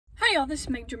Hi y'all, this is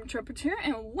Meg Dream Interpreter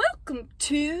and welcome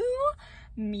to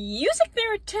Music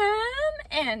Theory Time,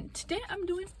 and today I'm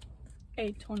doing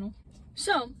atonal.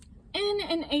 So, in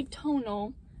an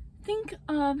atonal, think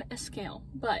of a scale,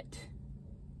 but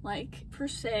like per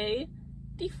se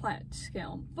D flat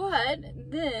scale, but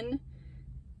then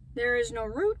there is no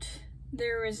root,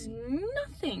 there is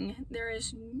nothing, there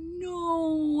is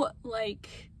no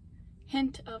like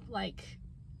hint of like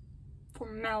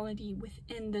formality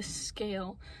within the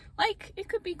scale. Like it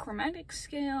could be chromatic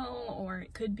scale or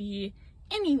it could be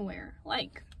anywhere.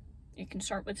 Like it can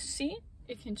start with C,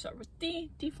 it can start with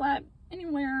D, D flat,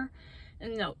 anywhere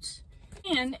in notes.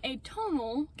 And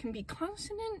atonal can be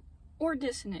consonant or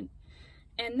dissonant.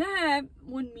 And that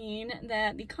would mean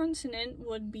that the consonant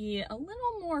would be a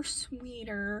little more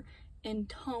sweeter in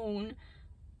tone,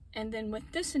 and then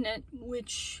with dissonant,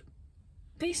 which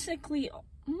basically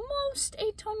most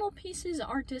atonal pieces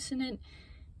are dissonant,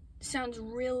 sounds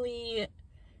really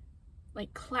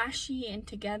like clashy and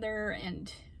together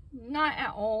and not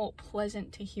at all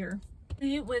pleasant to hear.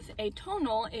 With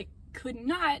atonal, it could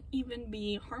not even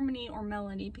be harmony or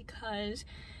melody, because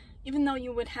even though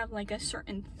you would have like a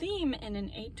certain theme in an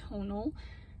atonal,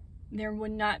 there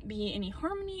would not be any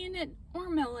harmony in it or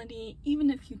melody, even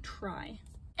if you try.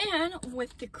 And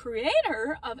with the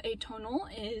creator of atonal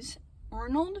is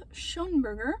Arnold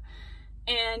Schoenberger,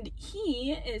 and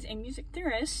he is a music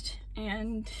theorist,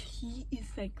 and he is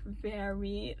like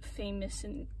very famous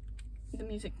in the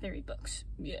music theory books.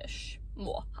 Yes.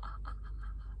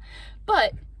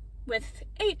 But with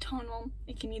atonal,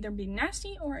 it can either be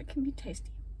nasty or it can be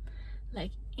tasty.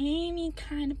 Like any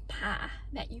kind of pie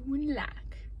that you would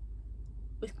like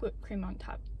with whipped cream on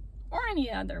top or any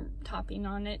other topping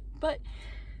on it. But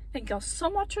thank y'all so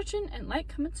much for watching, and like,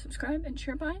 comment, subscribe, and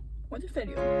share by with this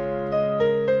video.